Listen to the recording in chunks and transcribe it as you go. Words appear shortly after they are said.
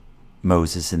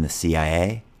Moses in the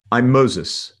CIA. I'm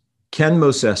Moses, Ken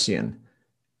Mosesian,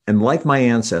 and like my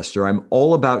ancestor, I'm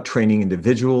all about training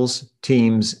individuals,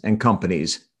 teams, and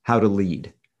companies how to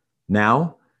lead.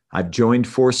 Now, I've joined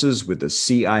forces with the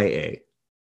CIA.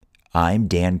 I'm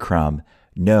Dan Crum,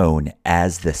 known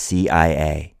as the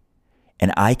CIA,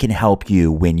 and I can help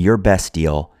you win your best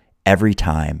deal every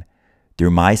time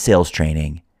through my sales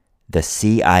training, the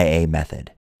CIA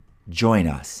method. Join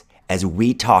us as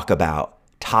we talk about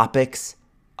topics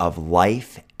of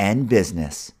life and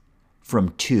business from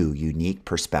two unique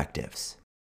perspectives.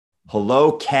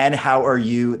 Hello, Ken. How are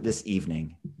you this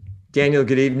evening? Daniel,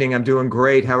 good evening. I'm doing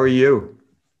great. How are you?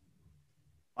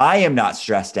 I am not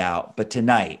stressed out, but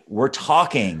tonight we're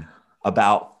talking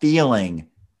about feeling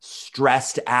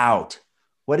stressed out.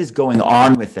 What is going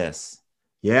on with this?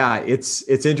 Yeah,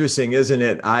 it's interesting, isn't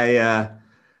it?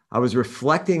 I was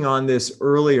reflecting on this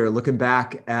earlier, looking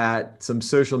back at some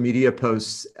social media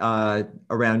posts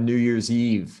around New Year's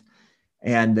Eve,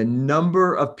 and the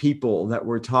number of people that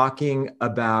were talking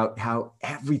about how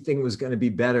everything was going to be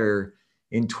better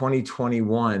in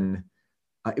 2021.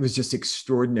 It was just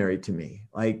extraordinary to me.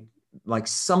 Like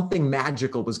something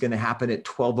magical was going to happen at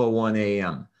 12:01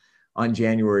 a.m. on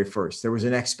January 1st. There was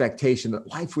an expectation that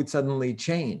life would suddenly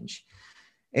change.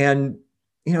 And,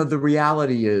 the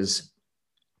reality is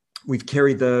we've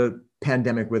carried the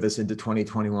pandemic with us into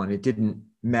 2021. It didn't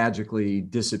magically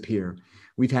disappear.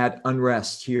 We've had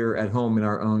unrest here at home in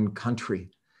our own country.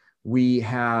 We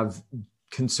have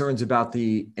concerns about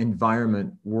the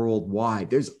environment worldwide.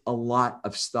 There's a lot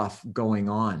of stuff going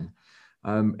on.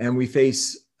 And we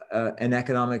face an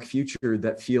economic future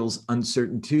that feels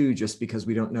uncertain too, just because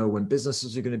we don't know when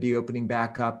businesses are going to be opening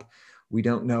back up. We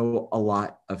don't know a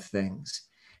lot of things.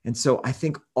 And so I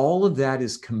think all of that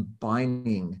is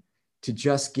combining to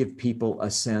just give people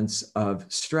a sense of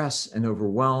stress and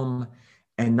overwhelm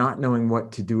and not knowing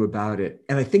what to do about it.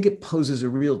 And I think it poses a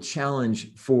real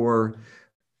challenge for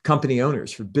company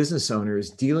owners, for business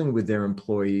owners dealing with their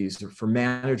employees, or for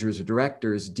managers or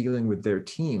directors dealing with their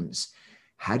teams.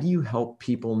 How do you help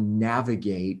people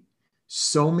navigate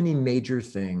so many major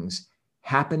things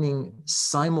happening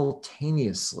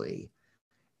simultaneously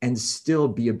and still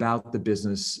be about the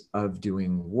business of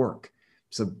doing work?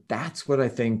 So that's what I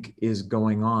think is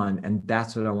going on. And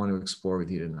that's what I want to explore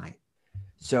with you tonight.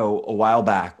 So a while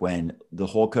back when the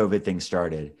whole COVID thing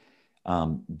started,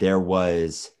 there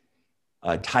was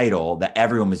a title that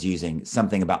everyone was using,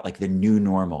 something about like the new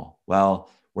normal. Well,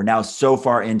 we're now so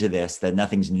far into this that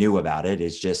nothing's new about it.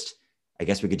 It's just, I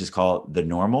guess we could just call it the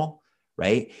normal,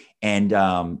 right? And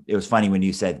it was funny when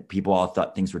you said people all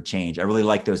thought things would change. I really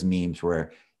like those memes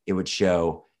where it would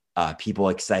show people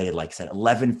excited, like said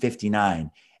 11:59,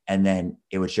 and then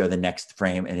it would show the next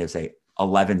frame and it would say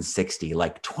 11:60,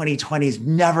 like 2020 is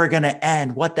never going to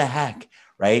end. What the heck?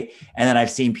 Right. And then I've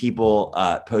seen people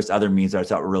post other memes that I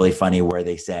thought were really funny where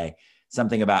they say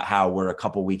something about how we're a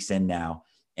couple weeks in now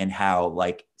and how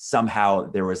like somehow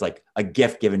there was like a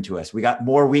gift given to us. We got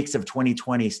more weeks of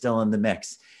 2020 still in the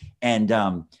mix. And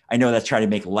I know that's trying to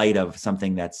make light of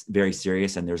something that's very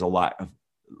serious. And there's a lot of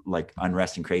like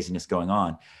unrest and craziness going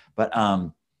on. But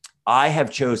I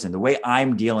have chosen the way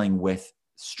I'm dealing with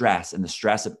stress and the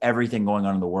stress of everything going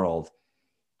on in the world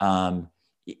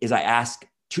is I ask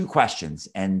two questions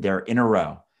and they're in a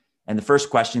row. And the first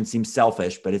question seems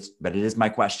selfish, but it is my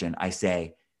question. I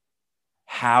say,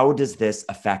 how does this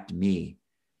affect me?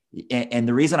 And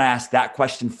the reason I ask that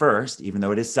question first, even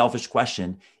though it is a selfish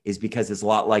question, is because it's a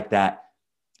lot like that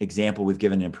example we've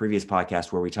given in a previous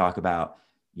podcast where we talk about,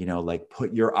 like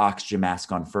put your oxygen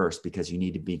mask on first because you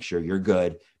need to make sure you're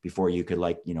good before you could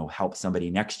help somebody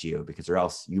next to you, because or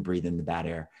else you breathe in the bad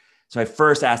air. So I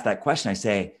first ask that question. I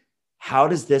say, how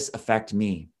does this affect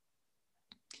me?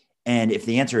 And if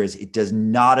the answer is it does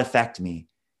not affect me,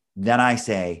 then I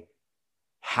say,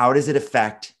 how does it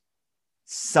affect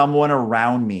someone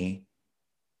around me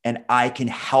and I can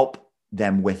help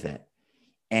them with it?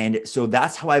 And so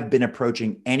that's how I've been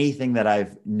approaching anything that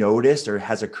I've noticed or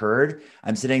has occurred.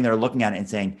 I'm sitting there looking at it and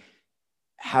saying,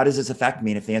 how does this affect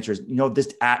me? And if the answer is,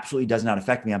 this absolutely does not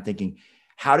affect me, I'm thinking,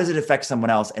 how does it affect someone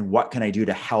else? And what can I do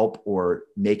to help or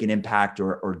make an impact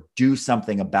or do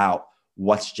something about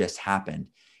what's just happened?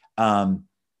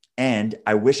 And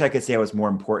I wish I could say I was more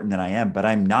important than I am, but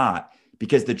I'm not,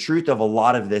 because the truth of a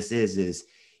lot of this is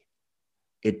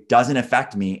it doesn't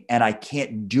affect me and I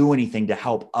can't do anything to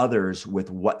help others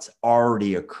with what's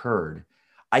already occurred.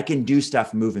 I can do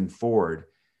stuff moving forward.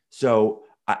 So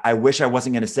I wish I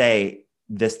wasn't going to say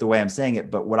this the way I'm saying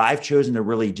it, but what I've chosen to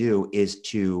really do is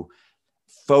to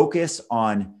focus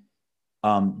on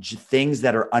things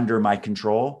that are under my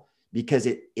control, because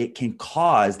it can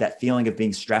cause that feeling of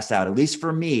being stressed out, at least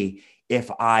for me,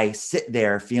 if I sit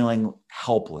there feeling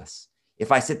helpless.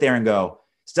 If I sit there and go,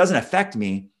 this doesn't affect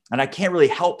me and I can't really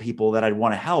help people that I'd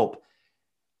want to help,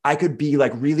 I could be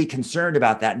like really concerned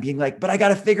about that and being like, but I got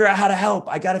to figure out how to help.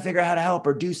 I got to figure out how to help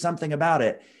or do something about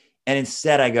it. And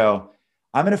instead I go,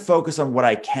 I'm going to focus on what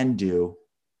I can do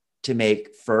to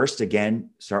make, first, again,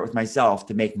 start with myself,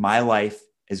 to make my life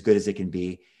as good as it can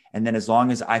be. And then as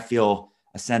long as I feel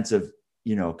a sense of,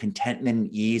 contentment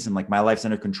and ease and like my life's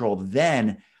under control,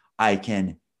 then I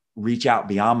can reach out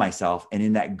beyond myself. And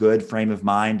in that good frame of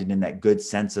mind and in that good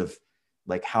sense of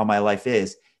like how my life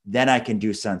is, then I can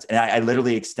do something. And I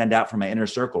literally extend out from my inner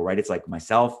circle, right? It's like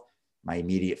myself, my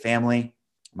immediate family,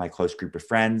 my close group of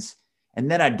friends. And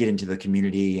then I'd get into the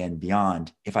community and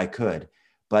beyond if I could.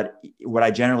 But what I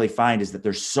generally find is that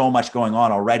there's so much going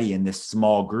on already in this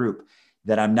small group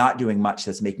that I'm not doing much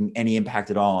that's making any impact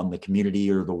at all on the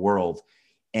community or the world.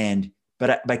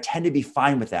 But I tend to be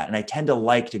fine with that. And I tend to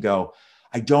like to go,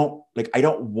 I don't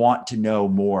want to know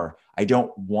more. I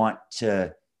don't want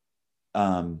to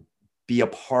be a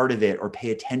part of it or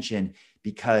pay attention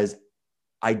because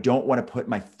I don't want to put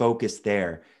my focus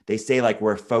there. They say like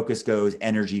where focus goes,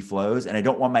 energy flows. And I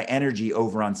don't want my energy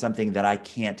over on something that I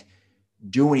can't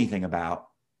do anything about.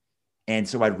 And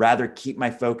so I'd rather keep my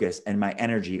focus and my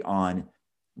energy on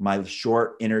my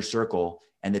short inner circle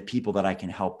and the people that I can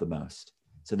help the most.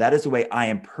 So that is the way I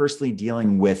am personally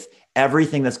dealing with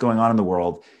everything that's going on in the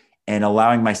world and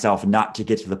allowing myself not to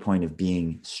get to the point of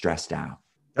being stressed out.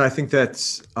 I think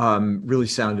that's really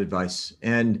sound advice.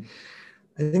 And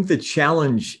I think the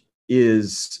challenge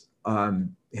is,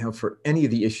 for any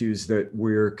of the issues that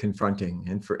we're confronting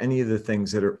and for any of the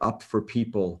things that are up for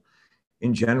people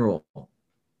in general,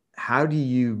 how do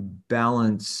you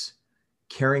balance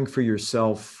caring for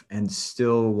yourself and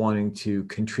still wanting to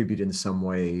contribute in some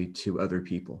way to other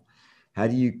people? How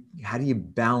do you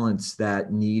balance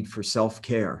that need for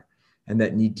self-care and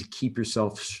that need to keep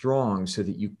yourself strong so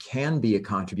that you can be a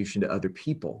contribution to other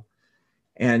people?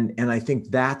 And I think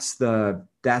that's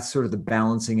sort of the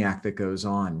balancing act that goes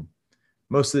on.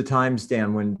 Most of the times,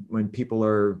 Dan, when people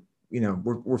are,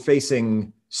 we're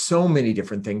facing so many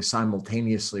different things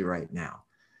simultaneously right now,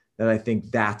 that I think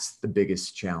that's the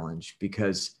biggest challenge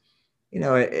because,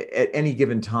 at any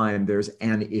given time, there's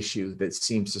an issue that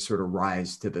seems to sort of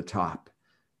rise to the top.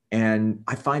 And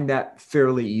I find that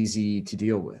fairly easy to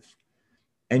deal with.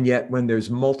 And yet when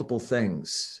there's multiple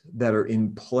things that are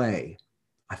in play,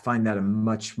 I find that a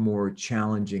much more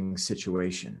challenging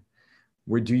situation.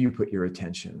 Where do you put your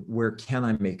attention? Where can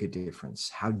I make a difference?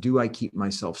 How do I keep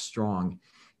myself strong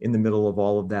in the middle of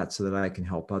all of that so that I can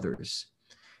help others?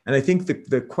 And I think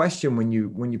the question when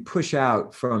you push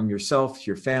out from yourself to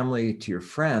your family to your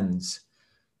friends,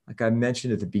 like I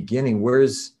mentioned at the beginning, where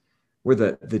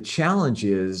the challenge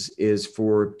is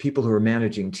for people who are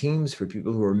managing teams, for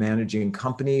people who are managing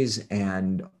companies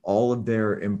and all of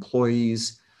their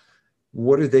employees.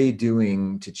 What are they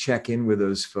doing to check in with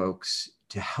those folks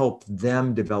to help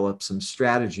them develop some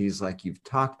strategies like you've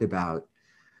talked about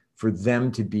for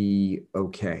them to be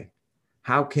okay?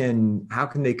 How can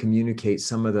they communicate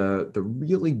some of the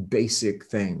really basic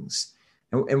things?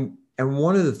 And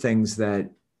one of the things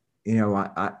that,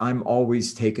 I'm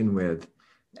always taken with,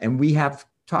 and we have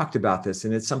talked about this,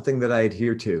 and it's something that I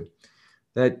adhere to,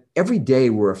 that every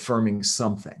day we're affirming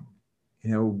something.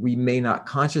 We may not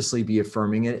consciously be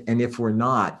affirming it. And if we're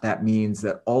not, that means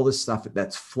that all the stuff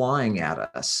that's flying at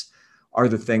us are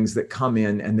the things that come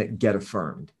in and that get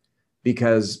affirmed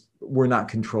because we're not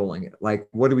controlling it. Like,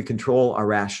 what do we control? Our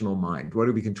rational mind. What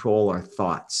do we control? Our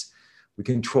thoughts. We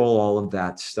control all of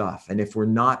that stuff. And if we're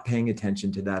not paying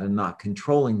attention to that and not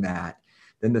controlling that,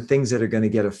 then the things that are going to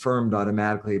get affirmed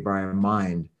automatically by our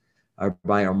mind, or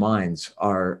by our minds,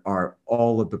 are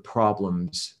all of the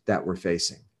problems that we're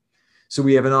facing. So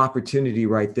we have an opportunity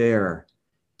right there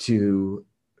to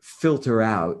filter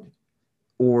out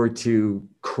or to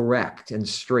correct and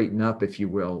straighten up, if you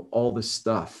will, all the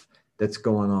stuff that's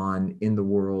going on in the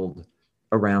world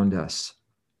around us.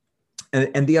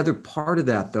 And the other part of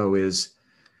that, though, is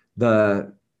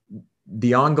the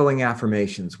ongoing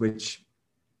affirmations, which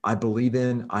I believe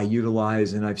in, I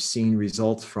utilize, and I've seen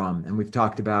results from. And we've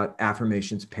talked about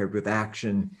affirmations paired with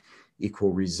action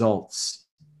equal results.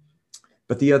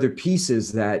 But the other piece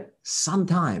is that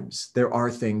sometimes there are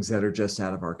things that are just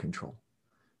out of our control.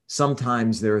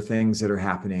 Sometimes there are things that are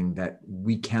happening that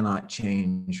we cannot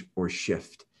change or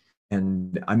shift.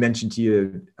 And I mentioned to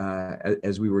you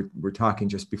as we were talking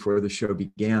just before the show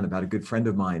began about a good friend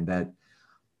of mine that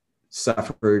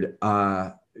suffered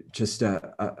just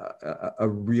a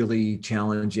really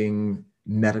challenging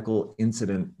medical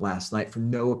incident last night for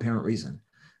no apparent reason.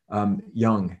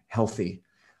 Young, healthy,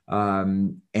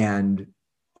 and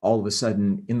all of a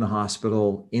sudden in the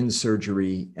hospital, in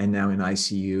surgery, and now in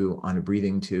ICU on a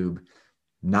breathing tube,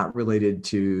 not related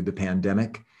to the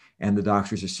pandemic. And the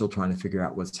doctors are still trying to figure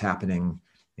out what's happening.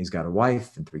 He's got a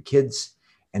wife and 3 kids,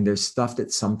 and there's stuff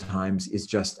that sometimes is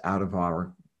just out of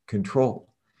our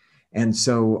control. And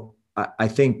so I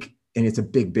think, and it's a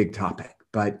big, big topic,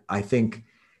 but I think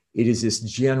it is this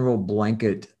general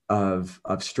blanket of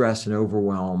stress and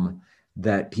overwhelm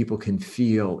that people can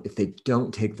feel if they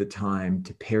don't take the time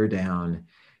to pare down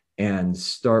and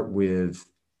start with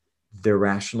their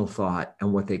rational thought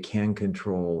and what they can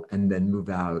control, and then move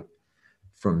out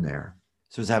from there.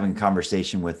 So I was having a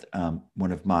conversation with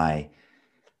one of my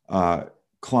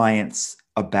clients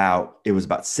it was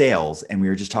about sales, and we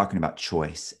were just talking about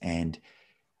choice. And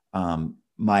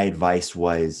my advice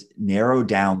was narrow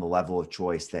down the level of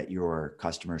choice that your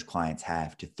customers, clients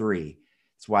have to 3.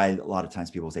 That's why a lot of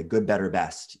times people say good, better,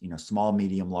 best, small,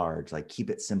 medium, large, like keep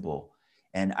it simple.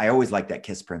 And I always like that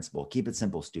KISS principle, keep it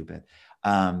simple, stupid.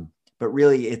 But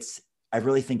really I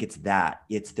really think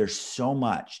there's so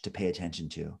much to pay attention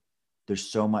to. There's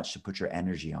so much to put your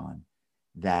energy on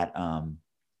that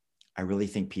I really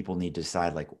think people need to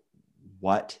decide like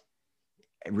what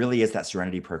it really is, that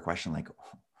serenity prayer question, like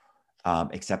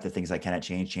accept the things I cannot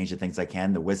change the things I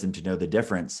can, the wisdom to know the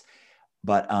difference.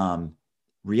 But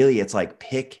really it's like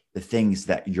pick the things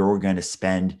that you're going to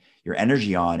spend your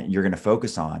energy on and you're going to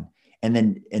focus on,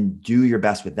 and do your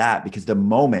best with that. Because the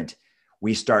moment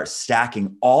we start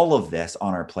stacking all of this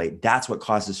on our plate, that's what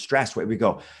causes stress, right? We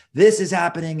go, this is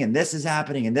happening and this is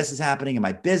happening and this is happening in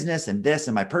my business and this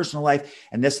in my personal life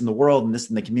and this in the world and this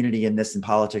in the community and this in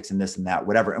politics and this and that,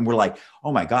 whatever. And we're like,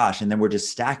 oh my gosh. And then we're just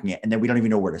stacking it. And then we don't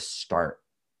even know where to start.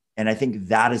 And I think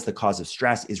that is the cause of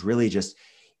stress, is really just,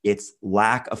 it's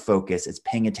lack of focus. It's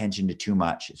paying attention to too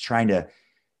much. It's trying to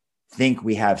think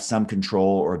we have some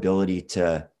control or ability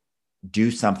to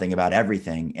do something about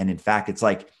everything. And in fact, it's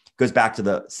like, goes back to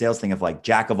the sales thing of like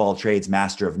jack of all trades,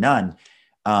 master of none.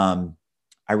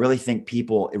 I really think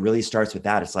it really starts with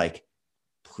that. It's like,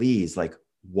 please, like,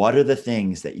 what are the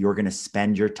things that you're going to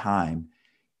spend your time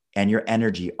and your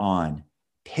energy on?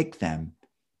 Pick them,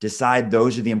 decide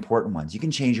those are the important ones. You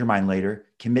can change your mind later,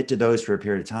 commit to those for a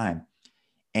period of time.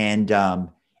 And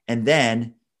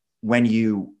then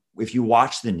if you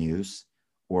watch the news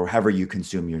or however you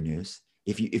consume your news,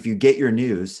 if you get your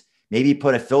news, maybe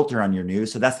put a filter on your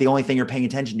news. So that's the only thing you're paying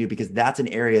attention to, because that's an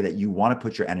area that you want to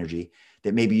put your energy,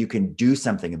 that maybe you can do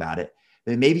something about it.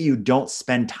 But maybe you don't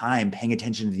spend time paying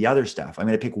attention to the other stuff. I'm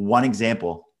going to pick one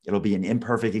example. It'll be an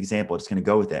imperfect example. Just going to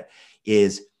go with it.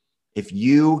 Is if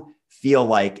you feel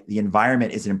like the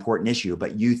environment is an important issue,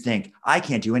 but you think, I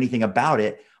can't do anything about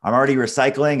it. I'm already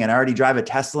recycling and I already drive a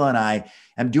Tesla and I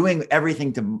am doing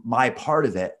everything to my part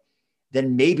of it.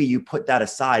 Then maybe you put that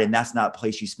aside, and that's not a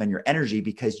place you spend your energy,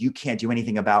 because you can't do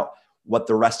anything about what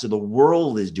the rest of the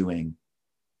world is doing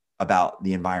about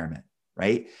the environment,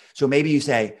 right? So maybe you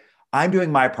say, I'm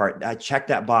doing my part, I check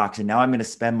that box, and now I'm going to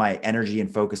spend my energy and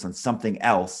focus on something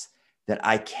else that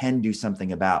I can do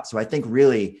something about. So I think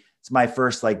really it's my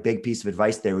first like big piece of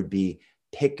advice there would be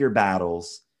pick your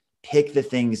battles, pick the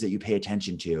things that you pay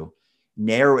attention to,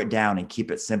 narrow it down and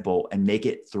keep it simple and make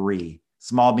it 3,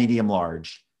 small, medium,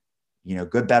 large.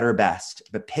 Good, better, best,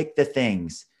 but pick the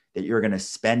things that you're going to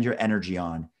spend your energy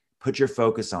on, put your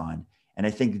focus on. And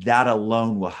I think that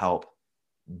alone will help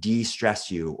de-stress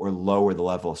you or lower the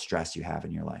level of stress you have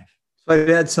in your life. So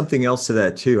I'd add something else to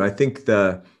that too. I think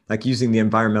like using the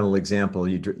environmental example,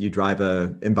 you drive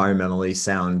a environmentally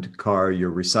sound car,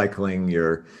 you're recycling,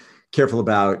 you're careful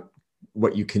about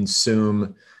what you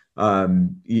consume.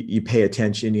 You pay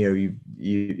attention, you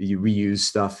reuse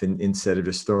stuff instead of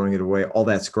just throwing it away. All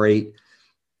that's great.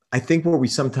 I think what we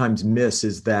sometimes miss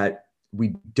is that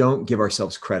we don't give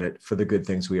ourselves credit for the good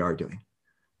things we are doing.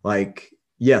 Like,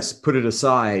 yes, put it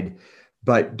aside,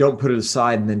 but don't put it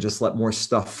aside and then just let more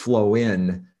stuff flow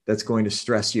in that's going to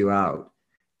stress you out.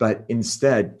 But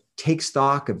instead, take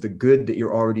stock of the good that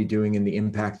you're already doing and the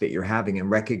impact that you're having,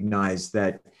 and recognize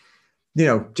that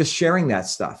just sharing that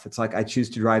stuff. It's like, I choose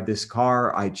to drive this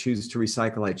car. I choose to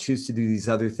recycle. I choose to do these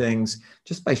other things.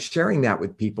 Just by sharing that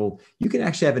with people, you can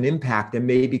actually have an impact and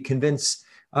maybe convince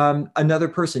another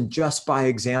person just by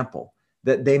example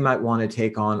that they might want to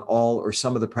take on all or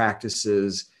some of the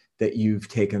practices that you've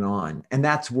taken on. And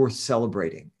that's worth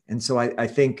celebrating. And so I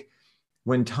think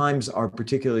when times are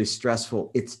particularly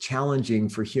stressful, it's challenging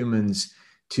for humans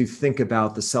to think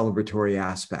about the celebratory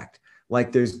aspect.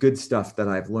 Like, there's good stuff that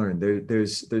I've learned.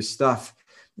 There's stuff.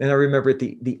 And I remember at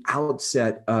the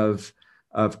outset of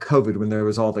of COVID, when there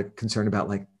was all the concern about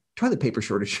like toilet paper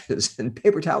shortages and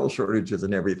paper towel shortages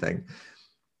and everything,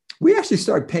 we actually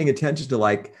started paying attention to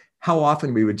like how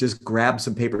often we would just grab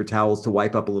some paper towels to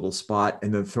wipe up a little spot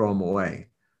and then throw them away.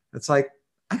 It's like,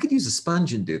 I could use a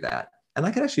sponge and do that. And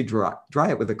I could actually dry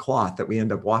it with a cloth that we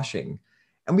end up washing.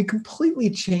 And we completely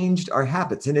changed our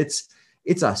habits. And it's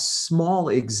a small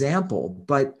example,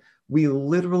 but we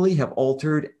literally have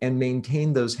altered and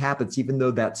maintained those habits, even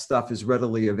though that stuff is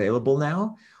readily available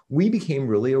now. We became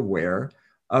really aware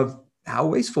of how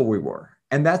wasteful we were.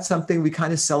 And that's something we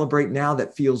kind of celebrate now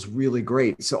that feels really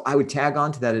great. So I would tag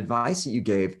on to that advice that you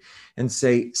gave and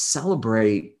say,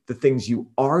 celebrate the things you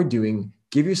are doing,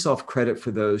 give yourself credit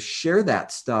for those, share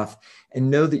that stuff, and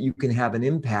know that you can have an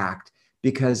impact,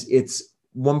 because it's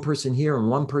one person here and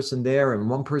one person there and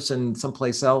one person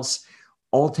someplace else,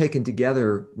 all taken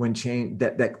together when change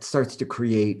that starts to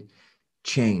create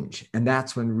change. And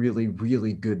that's when really,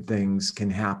 really good things can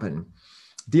happen.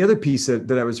 The other piece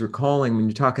that I was recalling when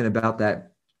you're talking about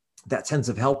that sense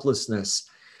of helplessness,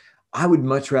 I would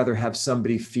much rather have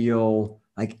somebody feel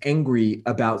like angry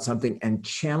about something and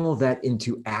channel that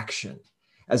into action,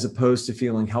 as opposed to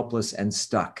feeling helpless and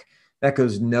stuck. That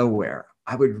goes nowhere.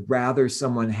 I would rather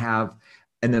someone have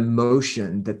an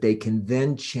emotion that they can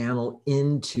then channel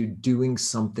into doing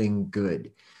something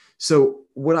good. So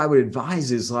what I would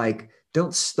advise is like,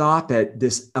 don't stop at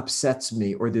this upsets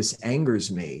me or this angers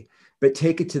me, but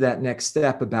take it to that next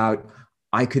step about,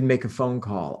 I can make a phone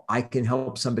call. I can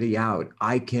help somebody out.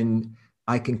 I can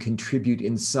contribute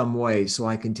in some way. So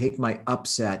I can take my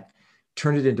upset,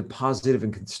 turn it into positive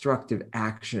and constructive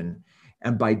action.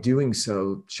 And by doing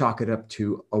so, chalk it up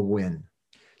to a win.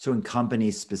 So in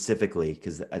companies specifically,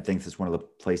 because I think that's one of the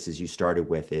places you started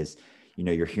with is,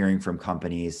 you're hearing from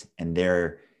companies and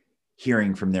they're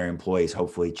hearing from their employees,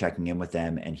 hopefully checking in with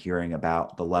them and hearing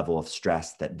about the level of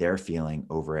stress that they're feeling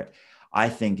over it. I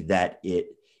think that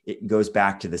it goes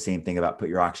back to the same thing about put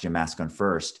your oxygen mask on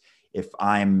first. If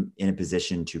I'm in a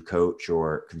position to coach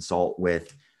or consult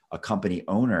with a company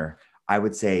owner, I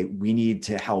would say we need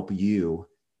to help you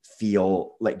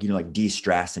feel like,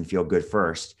 de-stress and feel good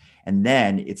first. And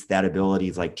then it's that ability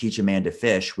of like teach a man to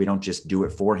fish. We don't just do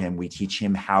it for him. We teach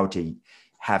him how to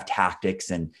have tactics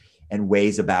and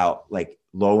ways about like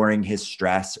lowering his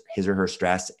or her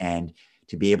stress, and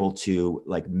to be able to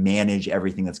like manage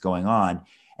everything that's going on.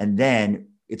 And then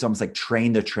it's almost like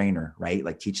train the trainer, right?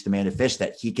 Like teach the man to fish,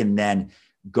 that he can then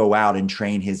go out and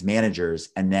train his managers.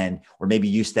 And then, or maybe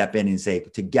you step in and say,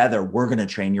 together, we're going to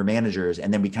train your managers.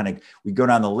 And then we go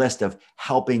down the list of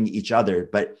helping each other,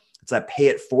 but it's that pay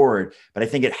it forward. But I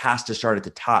think it has to start at the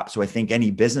top. So I think any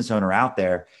business owner out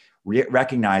there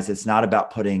recognize it's not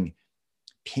about putting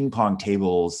ping pong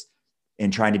tables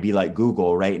and trying to be like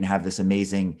Google, right? And have this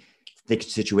amazing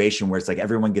situation where it's like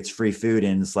everyone gets free food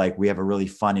and it's like we have a really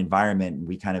fun environment and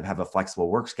we kind of have a flexible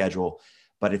work schedule.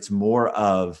 But it's more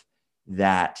of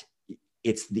that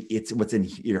it's what's in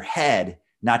your head,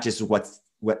 not just what's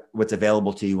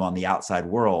available to you on the outside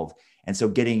world. And so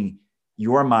getting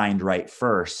your mind right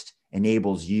first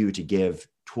enables you to give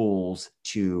tools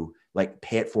to like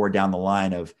pay it forward down the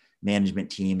line of management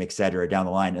team, et cetera, down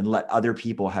the line, and let other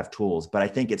people have tools. But I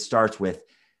think it starts with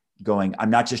going, I'm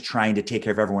not just trying to take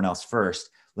care of everyone else first.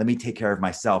 Let me take care of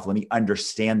myself. Let me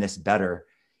understand this better.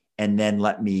 And then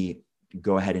let me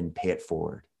go ahead and pay it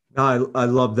forward. I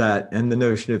love that. And the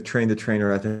notion of train the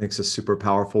trainer, I think is a super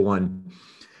powerful one.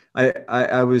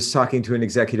 I was talking to an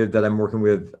executive that I'm working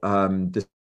with this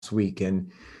week,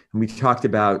 and we talked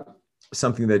about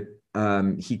something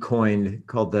that he coined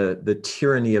called the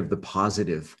tyranny of the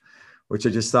positive, which I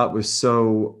just thought was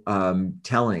so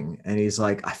telling. And he's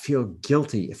like, I feel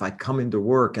guilty if I come into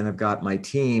work and I've got my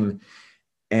team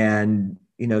and,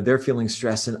 they're feeling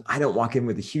stressed and I don't walk in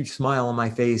with a huge smile on my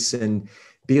face and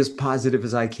be as positive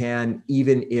as I can,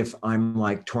 even if I'm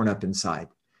like torn up inside.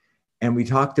 And we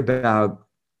talked about,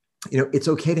 it's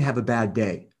okay to have a bad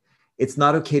day. It's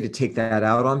not okay to take that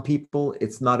out on people.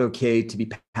 It's not okay to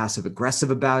be passive aggressive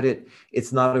about it.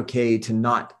 It's not okay to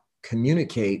not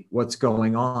communicate what's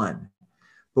going on.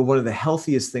 But one of the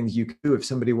healthiest things you could do, if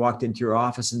somebody walked into your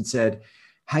office and said,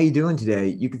 how you doing today?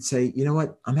 You could say, you know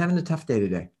what? I'm having a tough day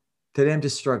today. Today, I'm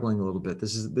just struggling a little bit.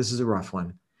 This is a rough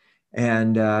one.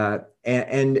 And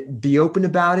be open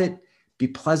about it, be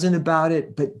pleasant about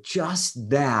it, but just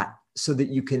that, so that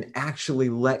you can actually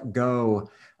let go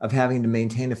of having to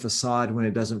maintain a facade when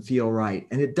it doesn't feel right.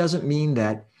 And it doesn't mean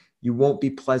that you won't be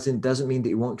pleasant, doesn't mean that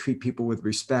you won't treat people with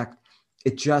respect.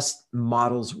 It just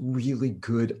models really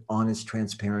good, honest,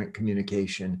 transparent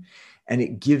communication. And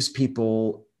it gives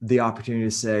people the opportunity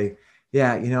to say,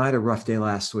 Yeah, I had a rough day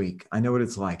last week. I know what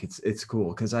it's like. It's cool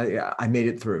because I made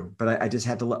it through, but I just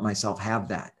had to let myself have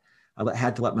that.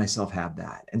 Had to let myself have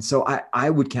that. And so I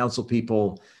would counsel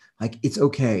people like it's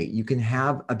okay. You can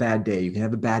have a bad day, you can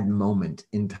have a bad moment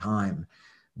in time,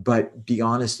 but be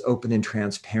honest, open, and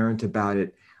transparent about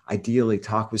it. Ideally,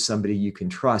 talk with somebody you can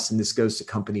trust. And this goes to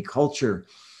company culture.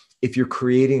 If you're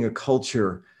creating a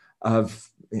culture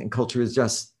and culture is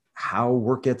just how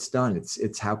work gets done.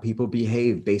 It's how people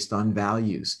behave based on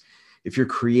values. If you're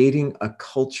creating a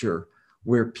culture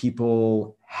where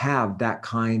people have that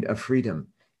kind of freedom,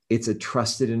 it's a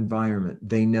trusted environment.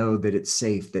 They know that it's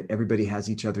safe, that everybody has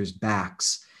each other's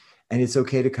backs. And it's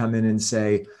okay to come in and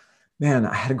say, man,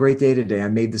 I had a great day today. I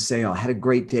made the sale. I had a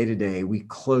great day today. We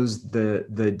closed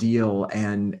the deal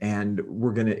and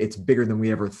it's bigger than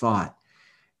we ever thought.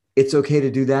 It's okay to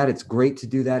do that. It's great to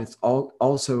do that. It's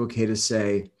also okay to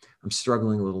say, I'm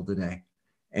struggling a little today.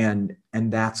 And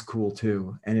that's cool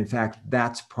too. And in fact,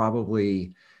 that's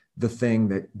probably the thing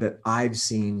that I've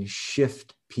seen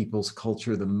shift people's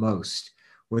culture the most,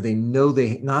 where they know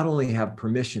they not only have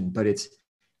permission, but it's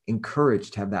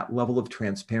encouraged to have that level of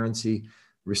transparency,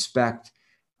 respect,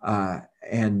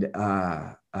 and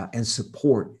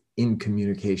support in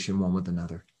communication one with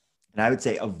another. And I would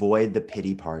say avoid the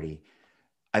pity party.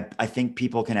 I think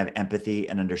people can have empathy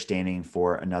and understanding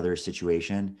for another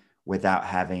situation without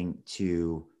having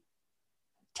to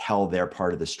tell their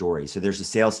part of the story. So there's a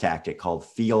sales tactic called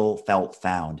feel, felt,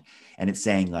 found. And it's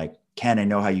saying like, Ken, I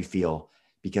know how you feel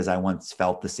because I once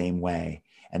felt the same way.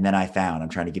 And then I found, I'm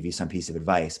trying to give you some piece of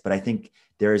advice, but I think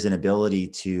there is an ability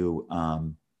to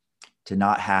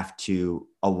not have to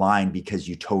align because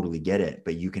you totally get it,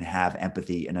 but you can have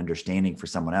empathy and understanding for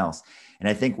someone else. And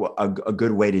I think a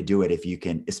good way to do it, if you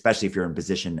can, especially if you're in a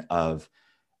position of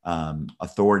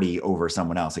authority over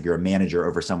someone else, like you're a manager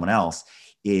over someone else,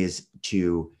 is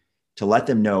to let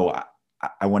them know,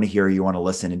 I want to hear you, want to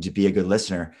listen, and to be a good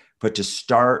listener, but to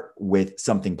start with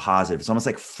something positive. It's almost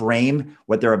like frame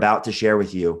what they're about to share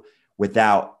with you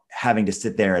without having to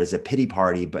sit there as a pity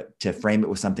party, but to frame it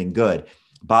with something good.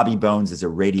 Bobby Bones is a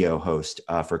radio host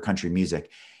for country music.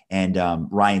 And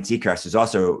Ryan Seacrest, who's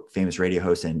also a famous radio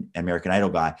host and American Idol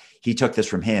guy, he took this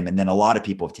from him. And then a lot of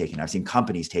people have taken it. I've seen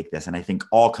companies take this, and I think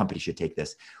all companies should take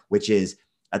this, which is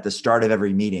at the start of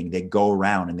every meeting, they go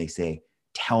around and they say,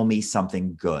 tell me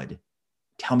something good.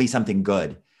 Tell me something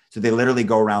good. So they literally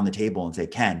go around the table and say,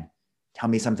 Ken, tell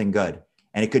me something good.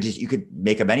 And it could just, you could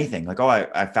make up anything. Like, oh,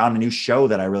 I found a new show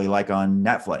that I really like on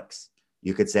Netflix.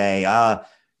 You could say,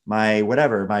 my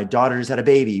daughter just had a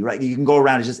baby, right? You can go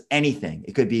around, it's just anything.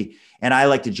 It could be, and I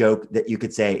like to joke that you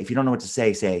could say, if you don't know what to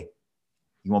say,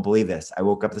 you won't believe this. I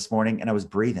woke up this morning and I was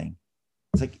breathing.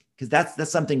 It's like, because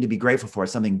that's something to be grateful for,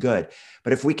 something good.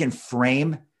 But if we can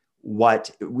frame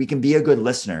we can be a good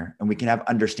listener and we can have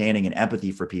understanding and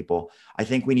empathy for people, I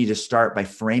think we need to start by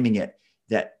framing it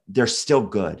that they're still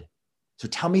good. So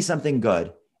tell me something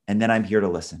good, and then I'm here to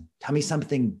listen. Tell me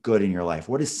something good in your life.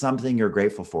 What is something you're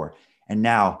grateful for? And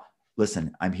now,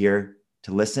 listen, I'm here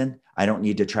to listen. I don't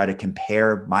need to try to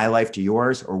compare my life to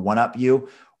yours or one up you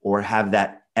or have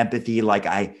that empathy like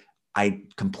I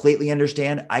completely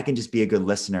understand. I can just be a good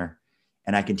listener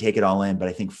and I can take it all in. But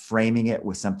I think framing it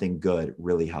with something good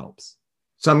really helps.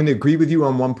 So I'm going to agree with you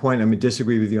on one point. I'm going to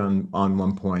disagree with you on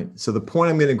one point. So the point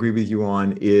I'm going to agree with you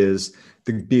on is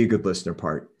the be a good listener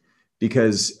part,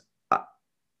 because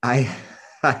I,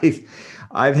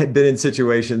 I've had been in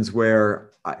situations where,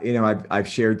 I've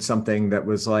shared something that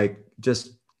was like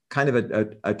just kind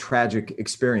of a tragic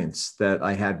experience that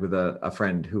I had with a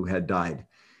friend who had died.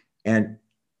 And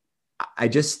I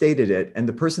just stated it. And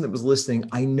the person that was listening,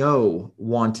 I know,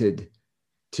 wanted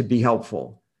to be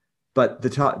helpful, but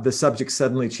the subject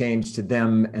suddenly changed to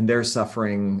them and their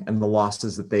suffering and the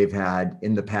losses that they've had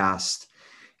in the past.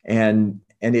 And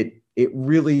it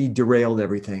really derailed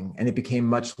everything, and it became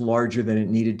much larger than it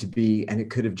needed to be. And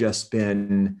it could have just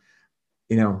been,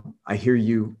 I hear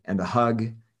you and a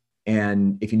hug.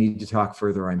 And if you need to talk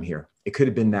further, I'm here. It could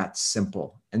have been that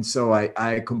simple. And so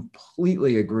I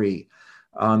completely agree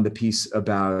on the piece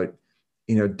about,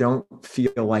 don't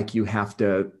feel like you have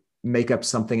to make up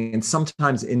something. And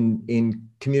sometimes in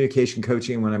communication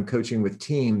coaching, when I'm coaching with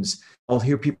teams, I'll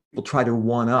hear people try to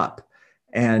one up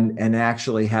and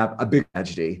actually have a big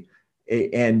tragedy.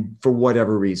 And for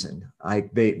whatever reason,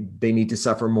 they need to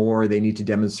suffer more, they need to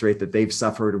demonstrate that they've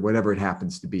suffered, or whatever it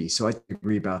happens to be. So I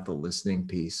agree about the listening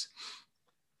piece.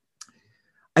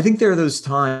 I think there are those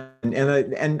times,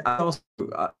 and I also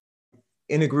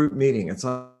in a group meeting, it's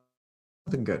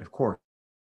something good, of course.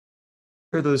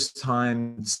 are those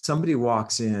times somebody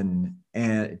walks in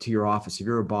and to your office, if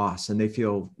you're a boss and they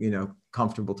feel,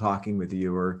 comfortable talking with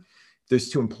you, or there's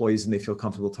two employees and they feel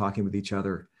comfortable talking with each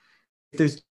other. If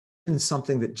there's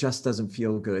something that just doesn't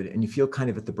feel good and you feel kind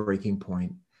of at the breaking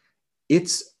point, it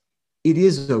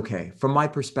is okay from my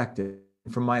perspective,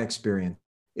 from my experience.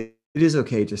 It is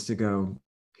okay just to go,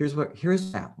 here's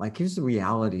the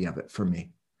reality of it for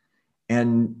me.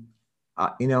 And,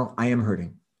 I am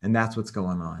hurting and that's what's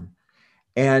going on.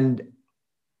 And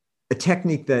a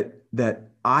technique that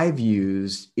I've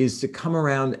used is to come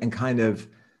around and kind of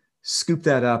scoop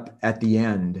that up at the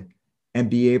end and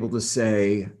be able to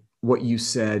say what you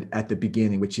said at the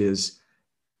beginning, which is,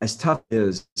 as tough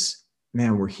as,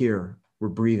 man, we're here, we're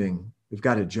breathing, we've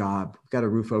got a job, we've got a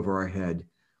roof over our head,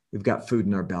 we've got food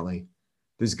in our belly,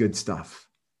 there's good stuff.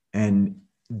 And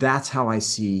that's how I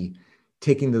see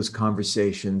taking those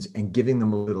conversations and giving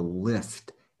them a little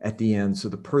lift at the end. So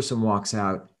the person walks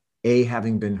out, A,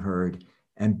 having been heard,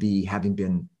 and B, having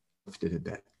been lifted a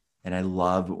bit. And I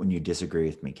love when you disagree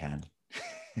with me, Ken.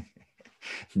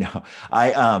 No,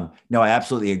 I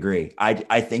absolutely agree.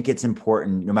 I think it's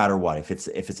important, no matter what, if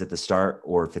it's at the start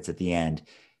or if it's at the end,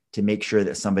 to make sure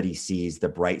that somebody sees the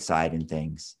bright side in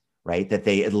things, right? That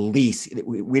they at least,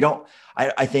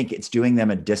 I think it's doing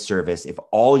them a disservice if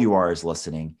all you are is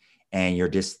listening and you're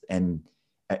just, and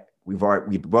we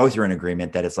both are in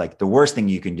agreement that it's like the worst thing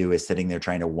you can do is sitting there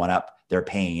trying to one up their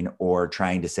pain or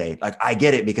trying to say, like, I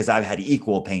get it because I've had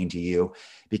equal pain to you,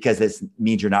 because this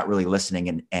means you're not really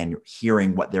listening and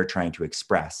hearing what they're trying to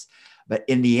express. But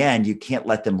in the end, you can't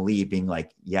let them leave being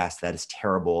like, yes, that is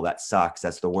terrible. That sucks.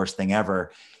 That's the worst thing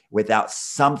ever, without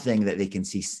something that they can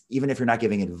see. Even if you're not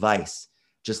giving advice,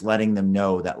 just letting them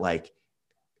know that, like,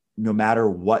 no matter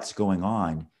what's going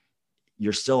on,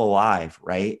 you're still alive,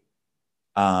 right?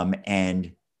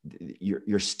 And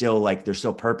you're still, like, there's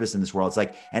still purpose in this world. It's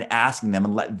like, and asking them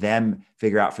and let them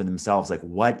figure out for themselves, like,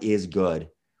 what is good?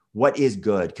 What is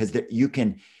good? Because you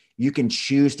can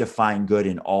choose to find good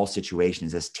in all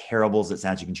situations. As terrible as it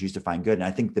sounds, you can choose to find good. And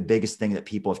I think the biggest thing that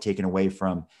people have taken away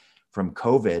from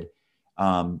COVID,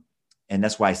 and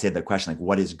that's why I said the question, like,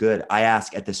 what is good? I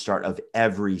ask at the start of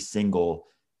every single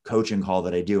coaching call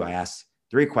that I do, I ask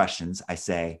 3 questions. I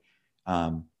say,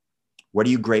 what are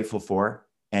you grateful for?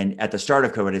 And at the start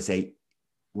of COVID, I say,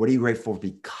 what are you grateful for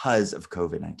because of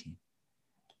COVID-19?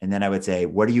 And then I would say,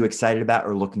 what are you excited about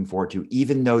or looking forward to,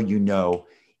 even though you know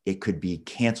it could be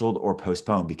canceled or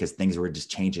postponed because things were just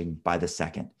changing by the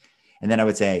second. And then I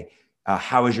would say,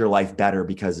 how is your life better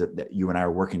because you and I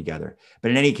are working together?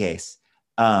 But in any case,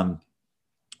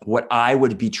 what I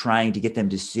would be trying to get them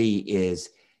to see is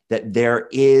that there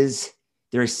is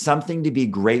something to be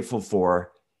grateful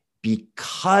for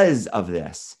because of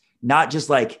this. Not just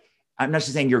like, I'm not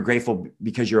just saying you're grateful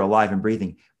because you're alive and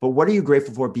breathing, but what are you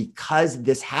grateful for because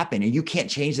this happened? And you can't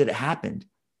change that it happened.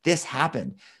 This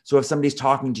happened. So if somebody's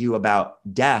talking to you about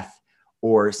death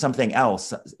or something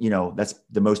else, that's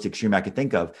the most extreme I could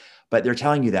think of, but they're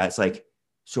telling you that, it's like,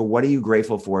 so what are you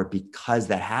grateful for because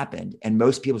that happened? And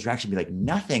most people's reaction would be like,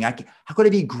 nothing. How could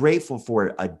I be grateful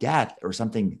for a death or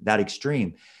something that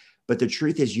extreme? But the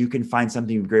truth is, you can find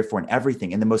something to be grateful for in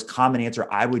everything. And the most common answer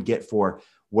I would get for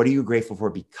what are you grateful for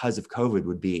because of COVID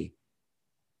would be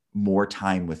more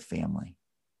time with family,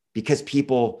 because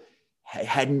people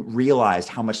hadn't realized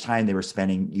how much time they were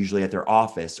spending usually at their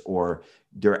office or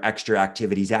their extra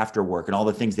activities after work and all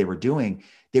the things they were doing.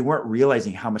 They weren't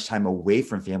realizing how much time away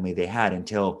from family they had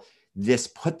until this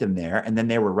put them there. And then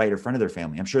they were right in front of their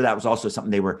family. I'm sure that was also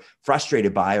something they were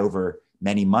frustrated by over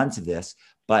many months of this,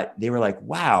 but they were like,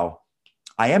 wow,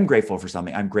 I am grateful for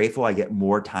something. I'm grateful I get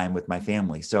more time with my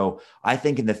family. So I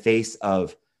think in the face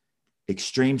of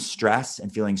extreme stress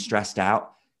and feeling stressed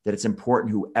out, that it's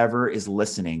important, whoever is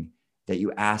listening, that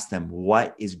you ask them,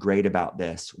 what is great about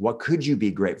this? What could you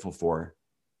be grateful for?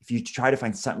 If you try to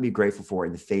find something to be grateful for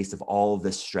in the face of all of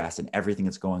this stress and everything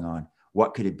that's going on,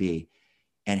 what could it be?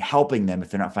 And helping them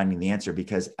if they're not finding the answer,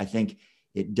 because I think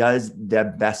it does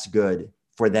the best good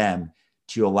for them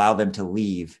to allow them to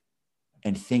leave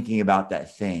and thinking about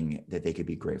that thing that they could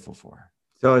be grateful for.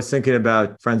 So I was thinking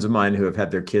about friends of mine who have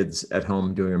had their kids at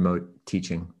home doing remote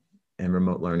teaching and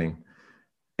remote learning.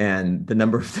 And the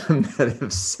number of them that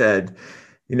have said,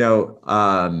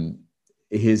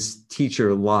 his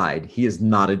teacher lied. He is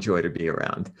not a joy to be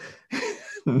around.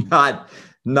 not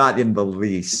in the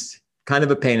least. Kind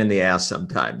of a pain in the ass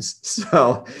sometimes.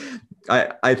 So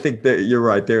I think that you're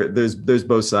right. There's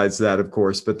both sides to that, of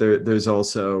course, but there's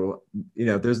also,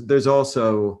 there's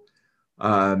also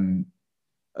that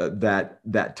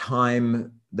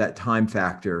time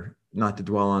factor. Not to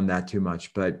dwell on that too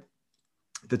much, but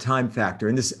the time factor.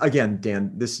 And this, again,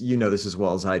 Dan, this, you know this as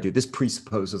well as I do. This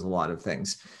presupposes a lot of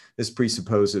things. This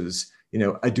presupposes,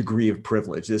 a degree of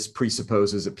privilege. This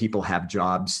presupposes that people have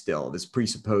jobs still. This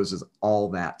presupposes all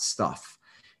that stuff.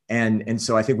 And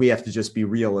so I think we have to just be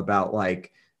real about,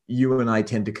 like, you and I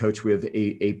tend to coach with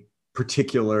a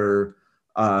particular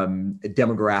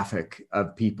demographic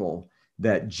of people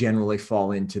that generally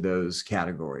fall into those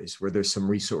categories where there's some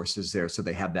resources there, so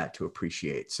they have that to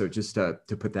appreciate. So just to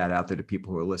put that out there to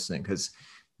people who are listening, because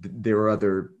there are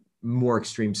other more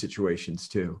extreme situations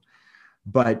too.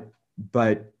 But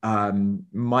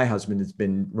my husband has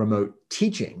been remote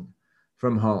teaching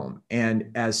from home, and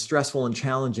as stressful and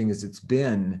challenging as it's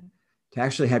been to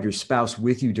actually have your spouse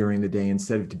with you during the day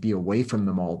instead of to be away from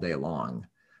them all day long,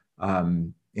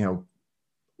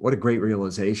 what a great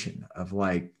realization of,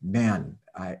 like, man,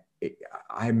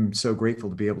 I'm so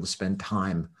grateful to be able to spend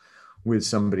time with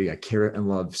somebody I care and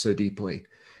love so deeply.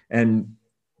 And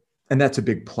that's a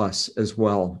big plus as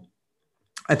well.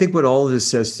 I think what all of this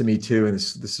says to me too, and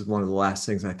this is one of the last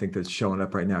things I think that's showing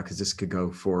up right now, because this could go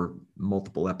for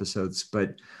multiple episodes,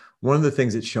 but one of the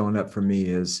things that's showing up for me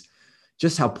is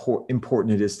just how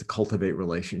important it is to cultivate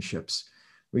relationships.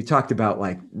 We talked about,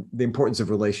 like, the importance of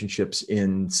relationships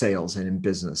in sales and in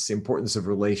business, the importance of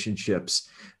relationships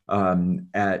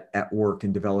at work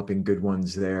and developing good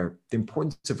ones there, the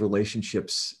importance of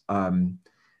relationships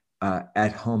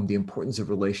at home, the importance of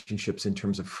relationships in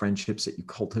terms of friendships that you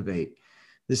cultivate.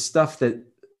 This stuff that,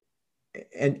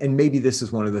 and maybe this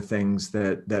is one of the things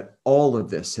that all of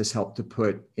this has helped to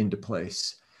put into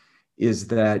place, is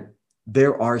that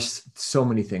there are so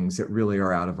many things that really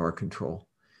are out of our control.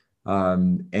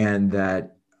 And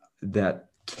that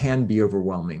can be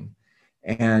overwhelming.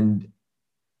 And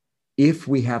if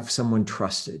we have someone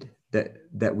trusted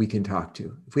that we can talk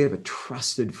to, if we have a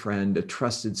trusted friend, a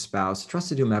trusted spouse,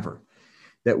 trusted whomever,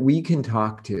 that we can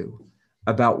talk to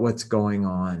about what's going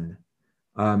on,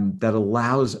 that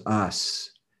allows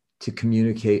us to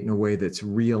communicate in a way that's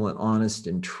real and honest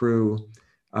and true,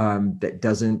 that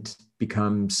doesn't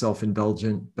become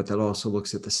self-indulgent, but that also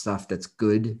looks at the stuff that's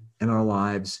good in our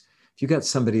lives. If you got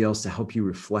somebody else to help you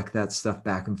reflect that stuff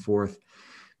back and forth,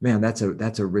 man, that's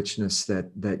a richness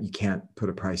that you can't put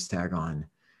a price tag on.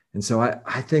 And so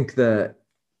I think that,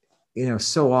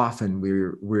 so often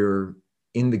we're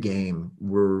in the game,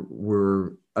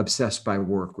 we're obsessed by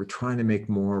work, we're trying to make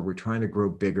more, we're trying to grow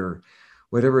bigger,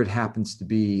 whatever it happens to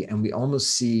be. And we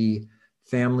almost see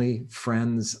family,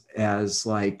 friends as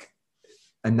like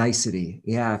a nicety.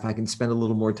 Yeah, if I can spend a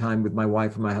little more time with my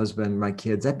wife and my husband and my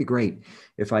kids, that'd be great.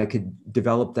 If I could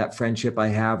develop that friendship I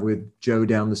have with Joe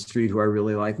down the street who I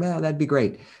really like, well, that'd be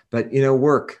great. But,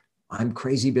 work, I'm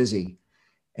crazy busy.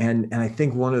 And I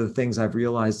think one of the things I've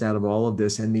realized out of all of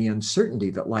this, and the uncertainty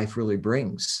that life really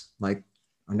brings, like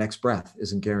our next breath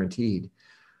isn't guaranteed,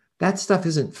 that stuff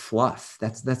isn't fluff.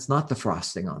 That's not the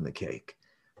frosting on the cake.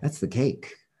 That's the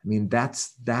cake. I mean,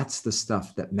 that's the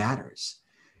stuff that matters.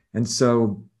 And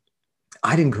so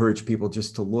I'd encourage people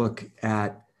just to look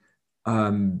at,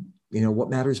 what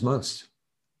matters most,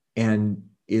 and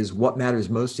is what matters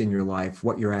most in your life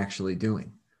what you're actually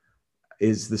doing?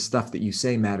 Is the stuff that you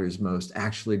say matters most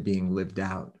actually being lived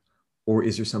out? Or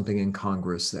is there something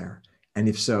incongruous there? And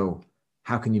if so,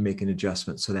 how can you make an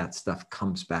adjustment so that stuff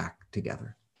comes back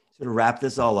together? So to wrap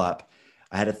this all up,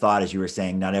 I had a thought, as you were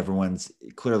saying, not everyone's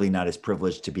clearly not as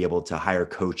privileged to be able to hire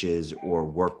coaches or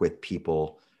work with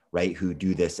people, right, who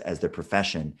do this as their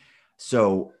profession.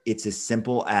 So it's as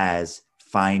simple as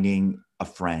finding a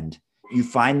friend. You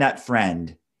find that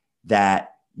friend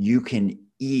that you can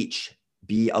each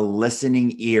be a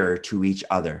listening ear to each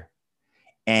other.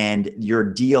 And your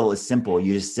deal is simple.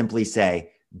 You just simply say,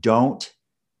 don't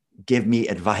give me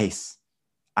advice.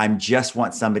 I just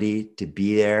want somebody to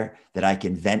be there that I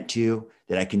can vent to,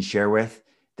 that I can share with,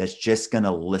 that's just going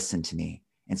to listen to me.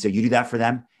 And so you do that for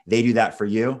them. They do that for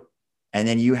you. And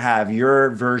then you have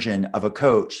your version of a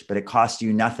coach, but it costs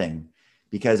you nothing,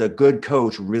 because a good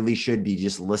coach really should be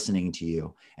just listening to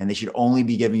you. And they should only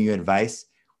be giving you advice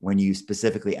when you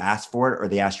specifically ask for it or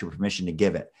they ask your permission to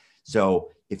give it. So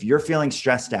if you're feeling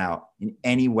stressed out in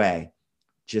any way,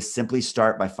 just simply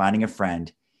start by finding a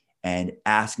friend and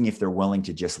asking if they're willing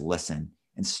to just listen,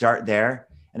 and start there.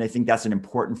 And I think that's an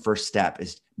important first step,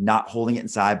 is not holding it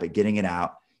inside, but getting it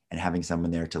out and having someone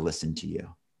there to listen to you.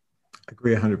 I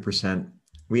agree 100%.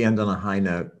 We end on a high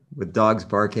note with dogs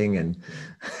barking and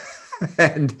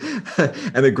and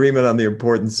an agreement on the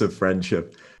importance of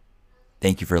friendship.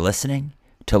 Thank you for listening.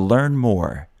 To learn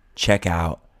more, check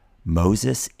out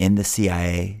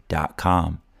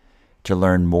mosesinthecia.com. To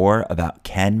learn more about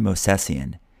Ken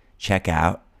Mosesian, check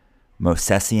out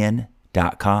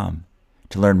mosesian.com.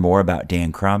 To learn more about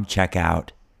Dan Crum, check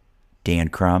out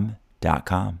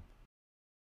dancrum.com.